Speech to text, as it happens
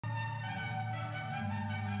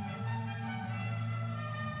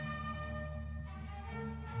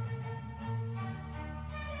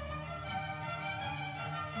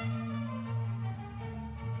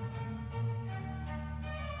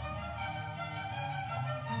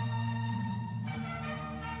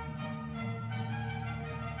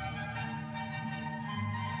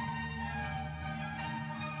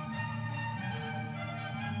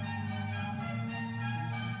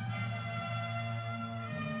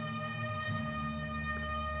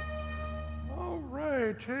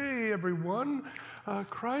right. Hey, everyone.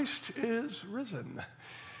 Christ is risen.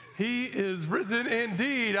 He is risen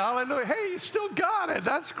indeed. Hallelujah. Hey, you still got it.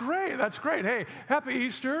 That's great. That's great. Hey, happy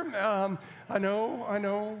Easter. I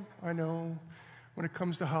know. When it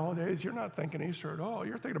comes to holidays, you're not thinking Easter at all.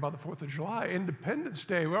 You're thinking about the 4th of July, Independence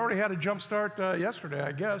Day. We already had a jump start yesterday,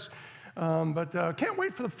 I guess. But can't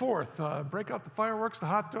wait for the 4th. Break out the fireworks, the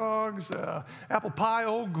hot dogs, apple pie,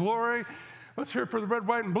 Old Glory. Let's hear it for the red,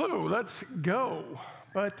 white, and blue. Let's go.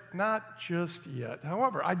 But not just yet.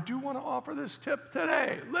 However, I do want to offer this tip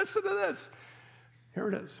today. Listen to this. Here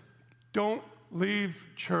it is. Don't leave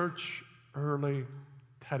church early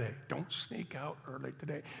today. Don't sneak out early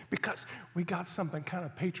today, because we got something kind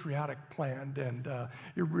of patriotic planned, and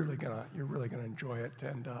you're really gonna enjoy it,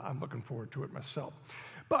 and I'm looking forward to it myself.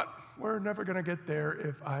 But we're never going to get there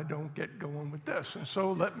if I don't get going with this. And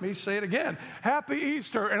so let me say it again. Happy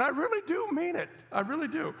Easter. And I really do mean it. I really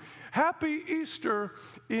do. Happy Easter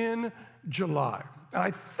in July. And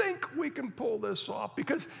I think we can pull this off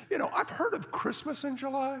because, I've heard of Christmas in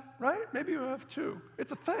July, right? Maybe you have too.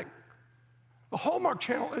 It's a thing. The Hallmark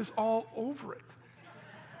Channel is all over it.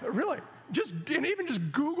 Really. Even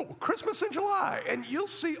just Google Christmas in July, and you'll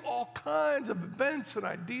see all kinds of events and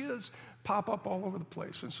ideas pop up all over the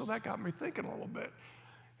place. And so that got me thinking a little bit.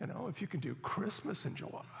 If you can do Christmas in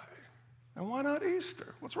July, and why not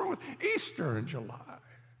Easter? What's wrong with Easter in July?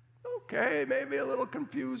 Okay, maybe a little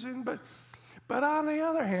confusing, but on the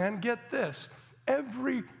other hand, get this.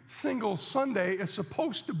 Every single Sunday is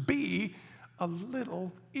supposed to be a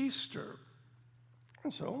little Easter.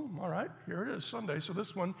 And so, all right, here it is, Sunday, so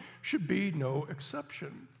this one should be no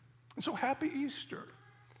exception. And so happy Easter,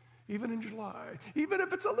 even in July, even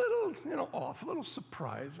if it's a little, off, a little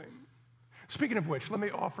surprising. Speaking of which, let me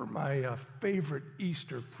offer my favorite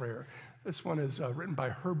Easter prayer. This one is written by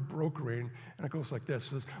Herb Brokering, and it goes like this. It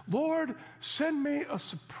says, Lord, send me a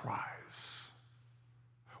surprise,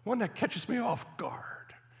 one that catches me off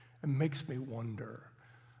guard and makes me wonder,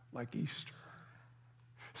 like Easter.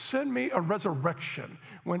 Send me a resurrection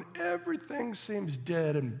when everything seems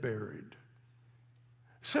dead and buried.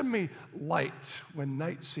 Send me light when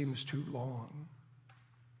night seems too long.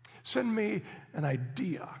 Send me an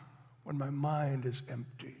idea when my mind is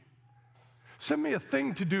empty. Send me a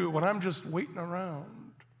thing to do when I'm just waiting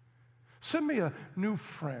around. Send me a new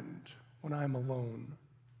friend when I'm alone.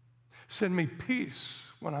 Send me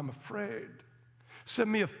peace when I'm afraid. Send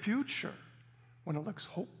me a future when it looks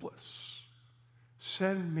hopeless.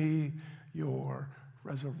 Send me your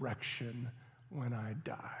resurrection when I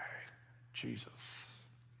die, Jesus.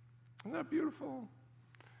 Isn't that beautiful?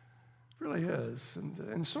 It really is.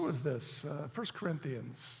 And so is this. 1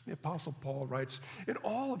 Corinthians, the Apostle Paul writes, in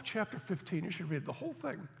all of chapter 15, you should read the whole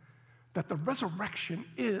thing, that the resurrection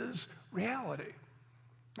is reality.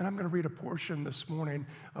 And I'm going to read a portion this morning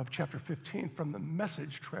of chapter 15 from the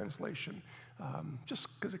Message translation, just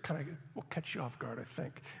because it kind of will catch you off guard, I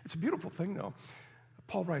think. It's a beautiful thing, though.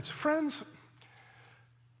 Paul writes, friends,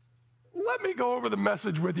 let me go over the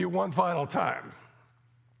message with you one final time.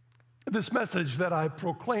 This message that I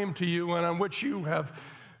proclaim to you and on which you have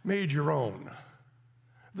made your own.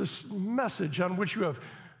 This message on which you have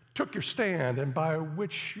took your stand and by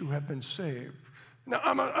which you have been saved. Now,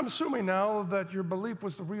 I'm assuming now that your belief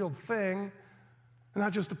was the real thing,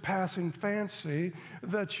 not just a passing fancy,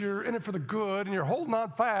 that you're in it for the good and you're holding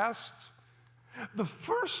on fast. The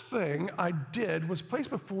first thing I did was place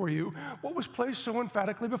before you what was placed so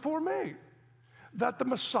emphatically before me, that the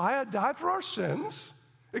Messiah died for our sins,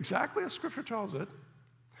 exactly as Scripture tells it,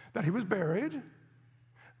 that he was buried,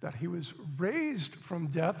 that he was raised from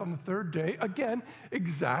death on the third day, again,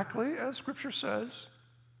 exactly as Scripture says,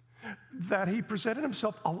 that he presented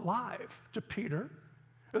himself alive to Peter,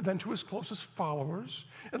 then to his closest followers,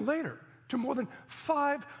 and later to more than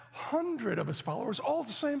 500 of his followers all at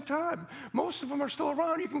the same time. Most of them are still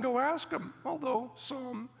around. You can go ask them, although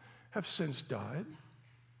some have since died.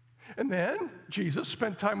 And then Jesus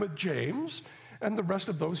spent time with James and the rest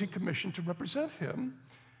of those he commissioned to represent him,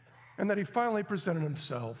 and that he finally presented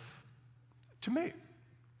himself to me.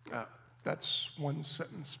 That's one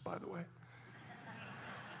sentence, by the way.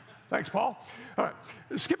 Thanks, Paul. All right,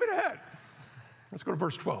 skipping ahead. Let's go to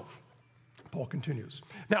verse 12. Paul continues.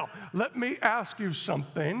 Now, let me ask you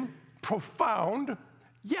something profound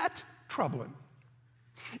yet troubling.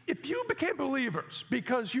 If you became believers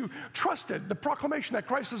because you trusted the proclamation that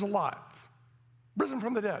Christ is alive, risen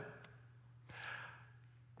from the dead,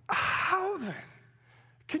 how then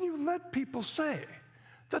can you let people say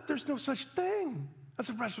that there's no such thing as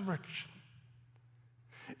a resurrection?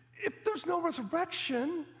 If there's no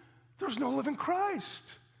resurrection, there's no living Christ.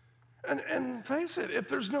 And face it, if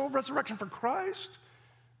there's no resurrection for Christ,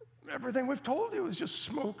 Everything we've told you is just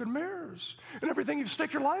smoke and mirrors. And everything you've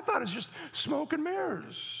staked your life on is just smoke and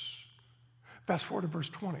mirrors. Fast forward to verse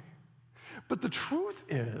 20. But the truth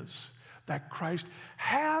is that Christ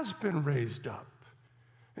has been raised up,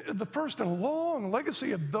 the first in a long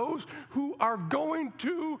legacy of those who are going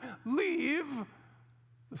to leave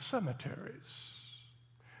the cemeteries.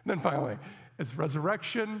 And then finally, it's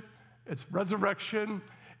resurrection, it's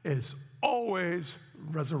always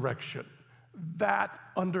resurrection. That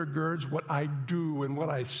undergirds what I do and what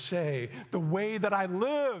I say, the way that I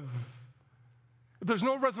live. If there's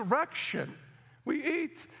no resurrection, we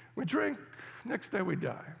eat, we drink, next day we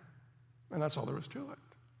die. And that's all there is to it.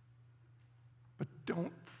 But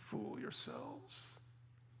don't fool yourselves.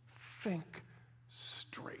 Think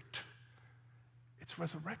straight. It's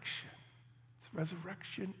resurrection. It's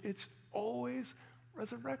resurrection. It's always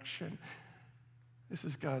resurrection. This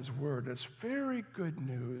is God's word. It's very good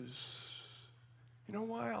news. You know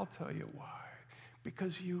why? I'll tell you why.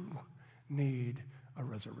 Because you need a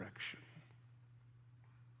resurrection.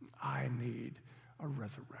 I need a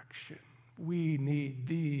resurrection. We need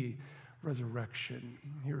the resurrection.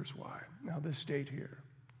 Here's why. Now, this date here,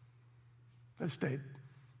 this date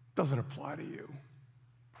doesn't apply to you,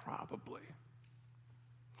 probably.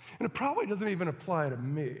 And it probably doesn't even apply to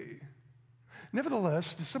me.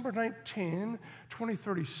 Nevertheless, December 19,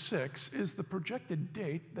 2036 is the projected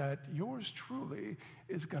date that yours truly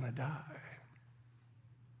is going to die,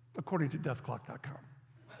 according to deathclock.com.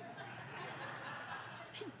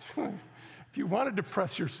 If you want to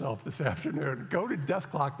depress yourself this afternoon, go to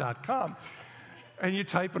deathclock.com and you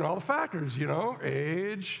type in all the factors,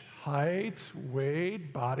 age, height,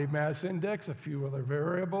 weight, body mass index, a few other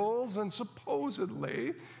variables, and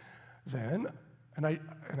supposedly then, and I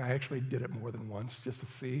actually did it more than once just to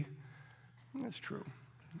see. That's true.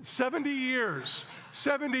 70 years,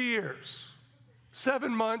 7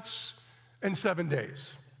 months, and 7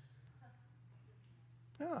 days.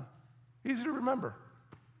 Yeah, easy to remember.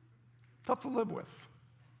 Tough to live with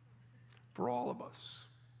for all of us.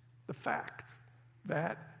 The fact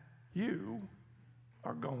that you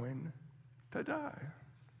are going to die.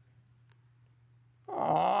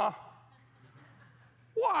 Aw,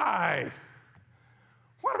 why?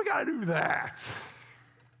 Why do we got to do that?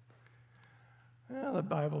 Well, the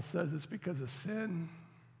Bible says it's because of sin.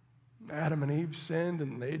 Adam and Eve sinned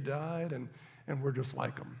and they died, and we're just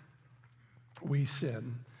like them. We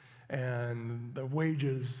sin. And the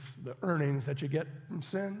wages, the earnings that you get from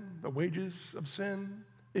sin, the wages of sin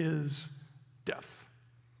is death.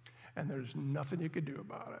 And there's nothing you can do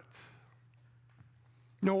about it.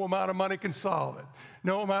 No amount of money can solve it.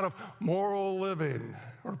 No amount of moral living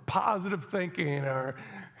or positive thinking or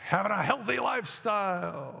having a healthy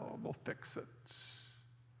lifestyle will fix it.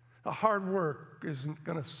 The hard work isn't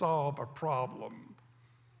going to solve our problem,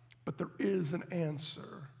 but there is an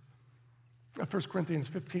answer. 1 Corinthians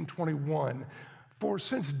 15:21, for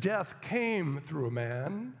since death came through a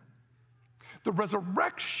man, the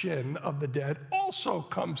resurrection of the dead also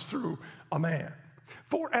comes through a man.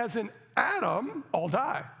 For as in Adam, all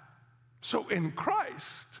die, so in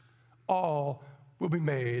Christ, all will be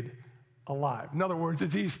made alive. In other words,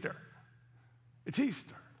 it's Easter. It's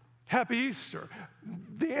Easter. Happy Easter.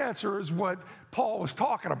 The answer is what Paul was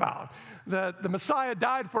talking about, that the Messiah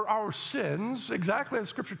died for our sins, exactly as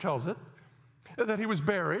Scripture tells it, that he was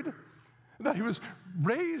buried, that he was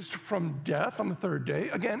raised from death on the third day,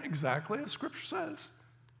 again, exactly as Scripture says.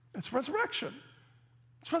 It's resurrection.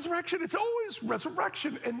 It's resurrection. It's always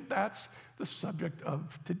resurrection. And that's the subject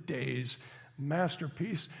of today's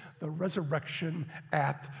masterpiece, The Resurrection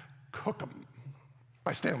at Cookham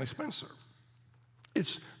by Stanley Spencer.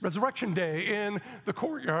 It's Resurrection Day in the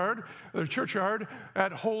courtyard, the churchyard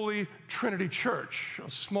at Holy Trinity Church, a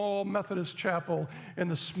small Methodist chapel in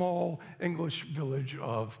the small English village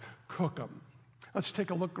of Cookham. Let's take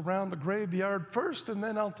a look around the graveyard first, and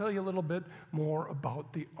then I'll tell you a little bit more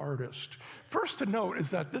about the artist. First to note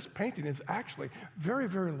is that this painting is actually very,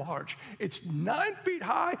 very large. It's 9 feet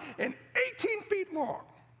high and 18 feet long.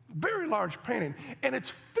 Very large painting. And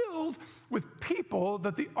it's filled with people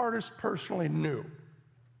that the artist personally knew,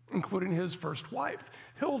 including his first wife,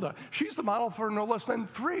 Hilda. She's the model for no less than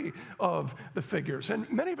 3 of the figures.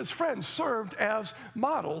 And many of his friends served as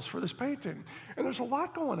models for this painting. And there's a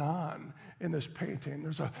lot going on in this painting.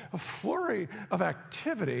 There's a flurry of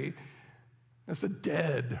activity as the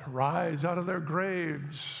dead rise out of their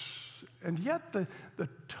graves. And yet the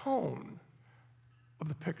tone of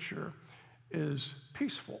the picture is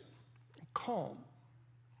peaceful and calm.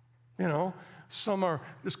 You know, some are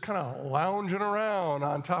just kind of lounging around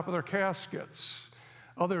on top of their caskets.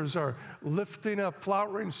 Others are lifting up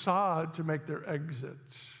flowering sod to make their exit.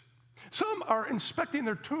 Some are inspecting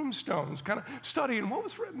their tombstones, kind of studying what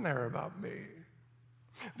was written there about me.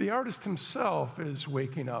 The artist himself is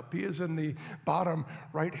waking up. He is in the bottom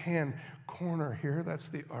right-hand corner here. That's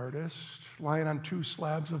the artist, lying on two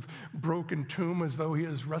slabs of broken tomb as though he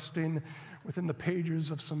is resting within the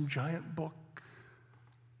pages of some giant book.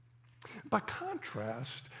 By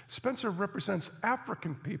contrast, Spencer represents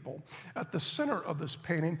African people at the center of this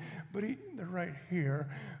painting, but they're right here,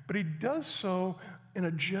 but he does so in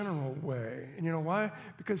a general way. And you know why?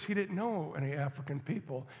 Because he didn't know any African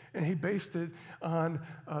people, and he based it on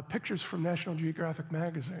pictures from National Geographic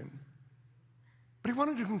magazine. But he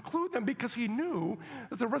wanted to include them because he knew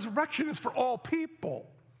that the resurrection is for all people,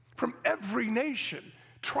 from every nation,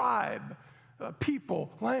 tribe,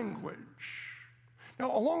 people, language.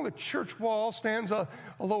 Now, along the church wall stands a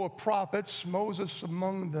row of prophets, Moses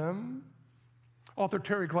among them. Author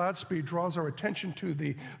Terry Gladspeed draws our attention to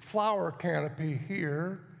the flower canopy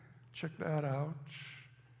here. Check that out.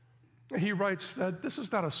 He writes that this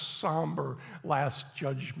is not a somber last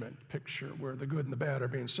judgment picture where the good and the bad are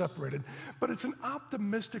being separated, but it's an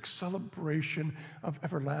optimistic celebration of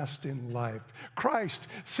everlasting life. Christ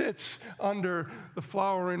sits under the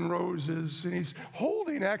flowering roses, and he's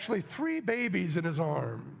holding actually 3 babies in his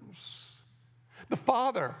arms. The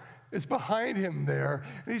Father is behind him there,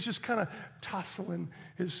 and he's just kind of tousling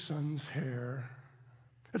his son's hair.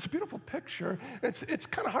 It's a beautiful picture. It's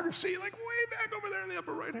kind of hard to see, like way back over there in the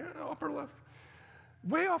upper right hand, upper left.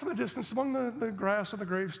 Way off in the distance, among the grass of the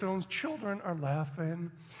gravestones, children are laughing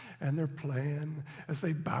and they're playing as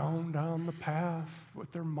they bound down the path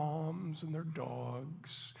with their moms and their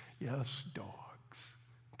dogs. Yes, dogs,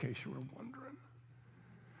 in case you were wondering.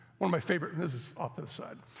 One of my favorite, and this is off to the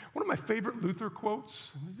side, one of my favorite Luther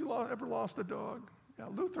quotes, have you ever lost a dog? Yeah,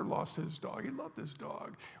 Luther lost his dog. He loved his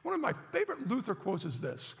dog. One of my favorite Luther quotes is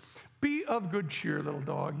this: "Be of good cheer, little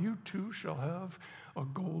dog. You too shall have a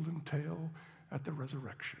golden tail at the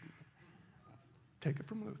resurrection." Take it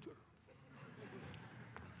from Luther.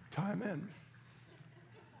 Time in.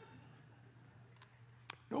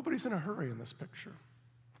 Nobody's in a hurry in this picture.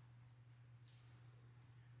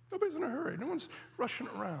 Nobody's in a hurry. No one's rushing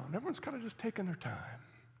around. Everyone's kind of just taking their time.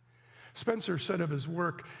 Spencer said of his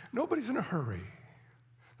work, nobody's in a hurry.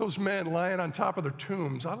 Those men lying on top of their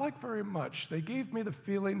tombs, I like very much. They gave me the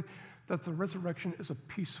feeling that the resurrection is a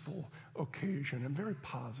peaceful occasion and very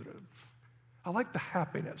positive. I like the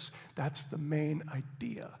happiness. That's the main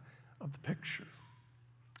idea of the picture.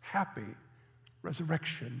 Happy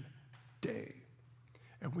Resurrection Day.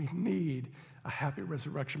 And we need a happy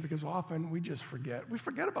resurrection because often we just forget. We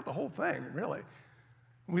forget about the whole thing, really.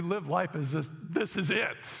 We live life as this is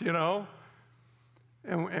it, you know?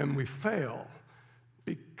 And we fail.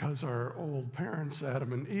 Because our old parents,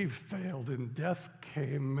 Adam and Eve, failed and death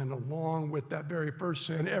came, and along with that very first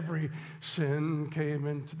sin, every sin came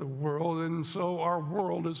into the world, and so our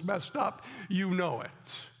world is messed up. You know it,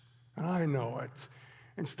 and I know it,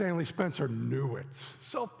 and Stanley Spencer knew it.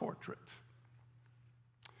 Self-portrait.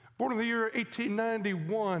 Born in the year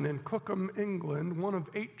 1891 in Cookham, England, one of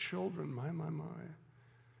 8 children, my.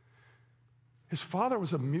 His father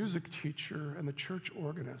was a music teacher and the church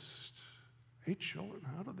organist. 8 children,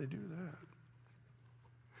 how did they do that?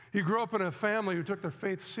 He grew up in a family who took their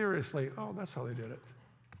faith seriously. Oh, that's how they did it.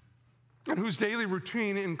 And whose daily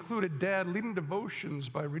routine included dad leading devotions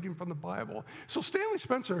by reading from the Bible. So Stanley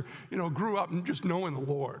Spencer, grew up just knowing the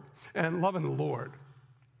Lord and loving the Lord.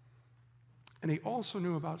 And he also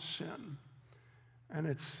knew about sin and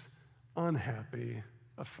its unhappy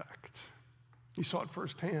effect. He saw it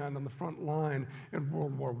firsthand on the front line in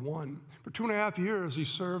World War I. For 2.5 years, he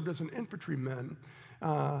served as an infantryman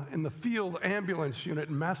in the field ambulance unit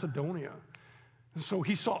in Macedonia. And so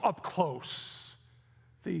he saw up close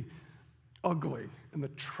the ugly and the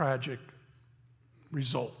tragic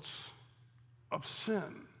results of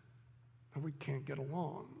sin. And we can't get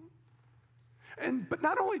along. But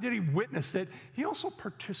not only did he witness it, he also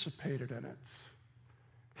participated in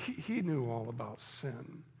it. He knew all about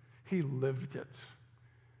sin. He lived it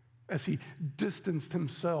as he distanced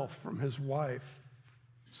himself from his wife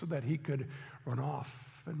so that he could run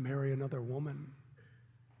off and marry another woman,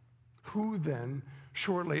 who then,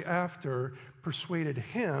 shortly after, persuaded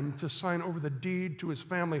him to sign over the deed to his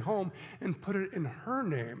family home and put it in her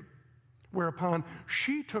name, whereupon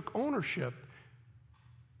she took ownership,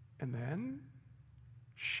 and then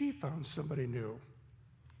she found somebody new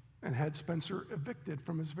and had Spencer evicted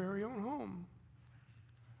from his very own home.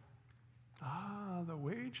 The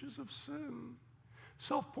wages of sin.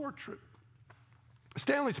 Self-portrait.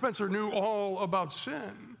 Stanley Spencer knew all about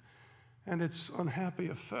sin and its unhappy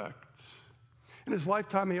effect. In his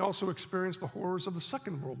lifetime, he also experienced the horrors of the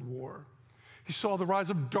Second World War. He saw the rise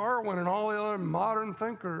of Darwin and all the other modern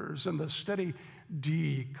thinkers and the steady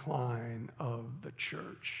decline of the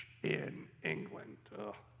church in England.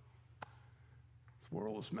 Ugh. This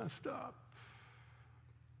world was messed up.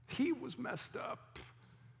 He was messed up.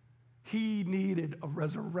 He needed a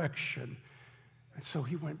resurrection. And so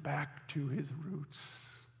he went back to his roots.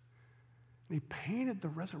 And he painted the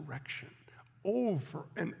resurrection over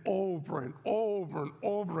and over and over and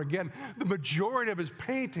over again. The majority of his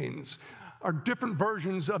paintings are different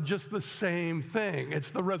versions of just the same thing. It's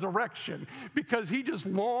the resurrection, because he just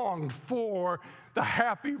longed for the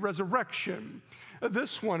happy resurrection.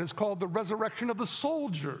 This one is called the resurrection of the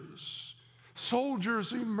soldiers.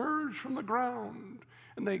 Soldiers emerge from the ground,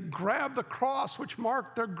 and they grab the cross which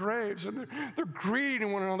marked their graves, and they're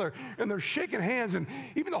greeting one another, and they're shaking hands, and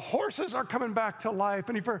even the horses are coming back to life.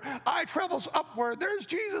 And if your eye travels upward, there's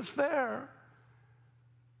Jesus there.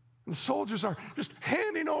 And the soldiers are just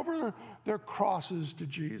handing over their crosses to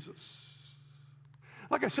Jesus.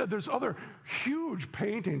 Like I said, there's other huge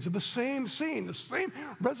paintings of the same scene, the same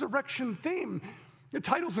resurrection theme. The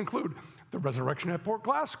titles include The Resurrection at Port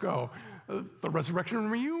Glasgow, The Resurrection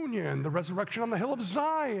and Reunion, The Resurrection on the Hill of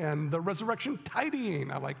Zion, The Resurrection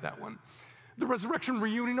Tidying, I like that one, The Resurrection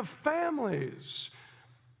Reunion of Families,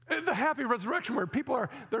 the Happy Resurrection, where people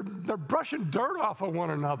they're brushing dirt off of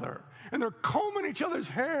one another, and they're combing each other's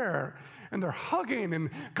hair, and they're hugging, and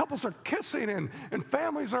couples are kissing, and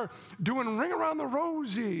families are doing Ring Around the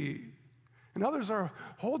Rosie, and others are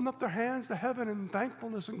holding up their hands to heaven in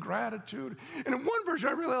thankfulness and gratitude. And in one version,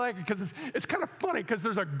 I really like it because it's kind of funny, because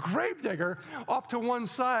there's a gravedigger off to one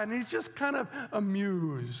side, and he's just kind of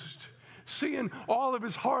amused, seeing all of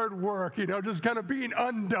his hard work, just kind of being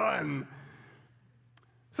undone.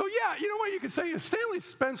 So yeah, you know what you could say is Stanley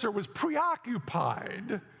Spencer was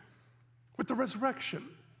preoccupied with the resurrection,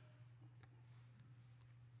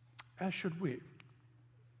 as should we.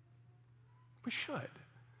 We should.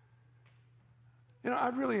 I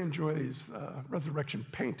really enjoy these resurrection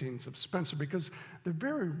paintings of Spencer because they're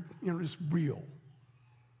very, just real,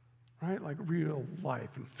 right? Like real life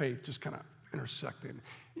and faith just kind of intersecting.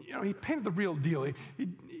 He painted the real deal. He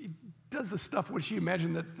does the stuff which you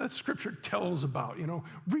imagine that Scripture tells about,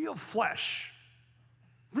 real flesh,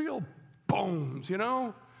 real bones,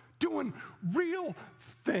 doing real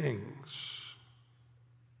things.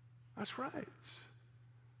 That's right.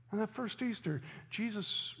 On that first Easter,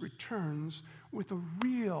 Jesus returns with a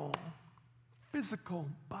real physical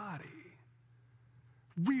body,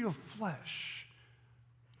 real flesh,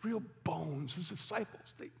 real bones. His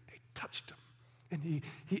disciples, they touched him, and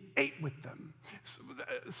he ate with them. So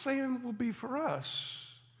the same will be for us.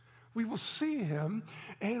 We will see him,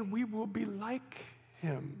 and we will be like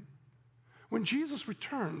him. When Jesus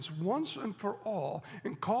returns once and for all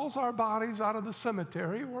and calls our bodies out of the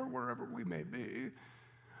cemetery or wherever we may be,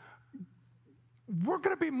 we're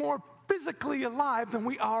going to be more physically alive than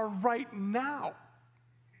we are right now.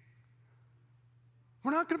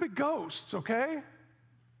 We're not going to be ghosts, okay?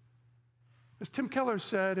 As Tim Keller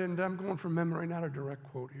said, and I'm going from memory, not a direct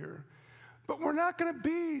quote here, but we're not going to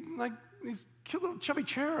be like these cute little chubby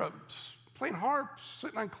cherubs playing harps,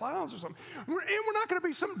 sitting on clouds or something. And we're not going to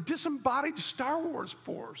be some disembodied Star Wars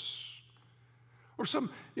force or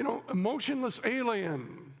some, emotionless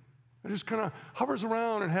alien that just kind of hovers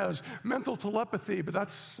around and has mental telepathy, but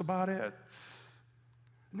that's about it.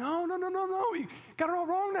 No. You got it all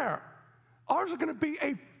wrong there. Ours is going to be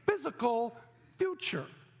a physical future.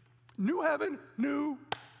 New heaven, new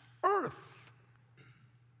earth.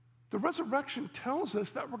 The resurrection tells us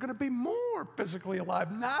that we're going to be more physically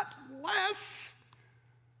alive, not less.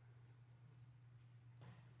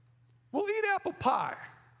 We'll eat apple pie,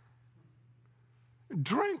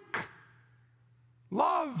 drink,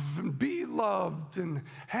 love, and be loved, and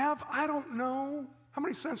have, I don't know, how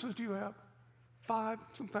many senses do you have? 5,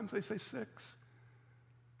 sometimes they say 6.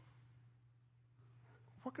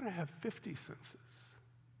 We're going to have 50 senses,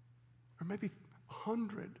 or maybe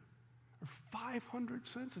 100, or 500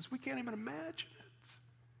 senses. We can't even imagine it.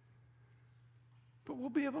 But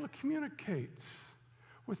we'll be able to communicate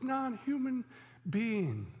with non-human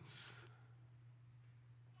beings.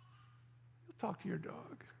 You'll talk to your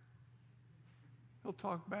dog. He'll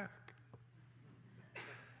talk back.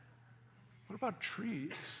 What about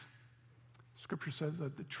trees? Scripture says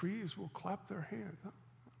that the trees will clap their hands.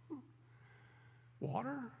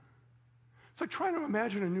 Water? It's like trying to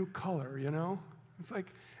imagine a new color,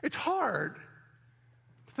 It's hard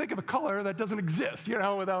to think of a color that doesn't exist,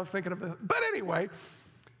 without thinking of it. But anyway,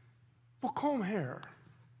 we'll comb hair.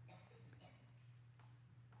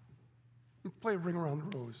 We'll play Ring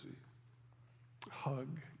Around the Rosie.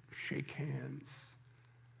 hug, shake hands,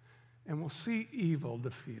 and we'll see evil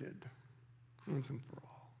defeated once and for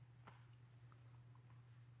all.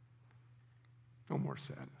 No more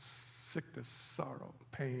sadness, sickness, sorrow,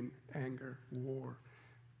 pain, anger, war,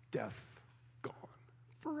 death, gone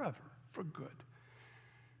forever, for good.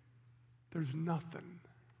 There's nothing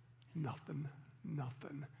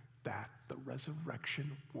that the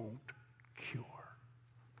resurrection won't cure.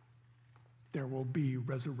 There will be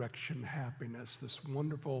resurrection happiness, this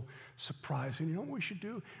wonderful surprise. And you know what we should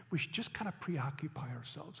do? We should just kind of preoccupy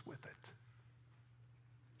ourselves with it.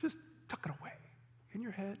 Just tuck it away in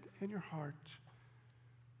your head, in your heart. Just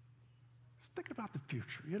thinking about the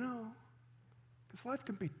future, you know? Because life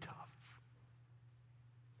can be tough.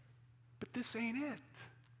 But this ain't it.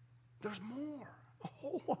 There's more, a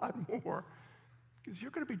whole lot more. Because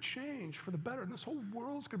you're going to be changed for the better, and this whole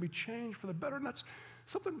world's going to be changed for the better, and that's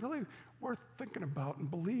something really worth thinking about and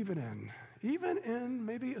believing in, even in,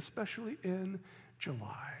 maybe especially in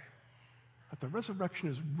July. That the resurrection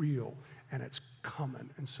is real, and it's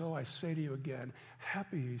coming. And so I say to you again,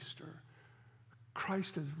 Happy Easter.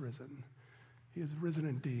 Christ is risen. He is risen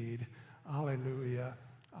indeed. Alleluia.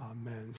 Amen.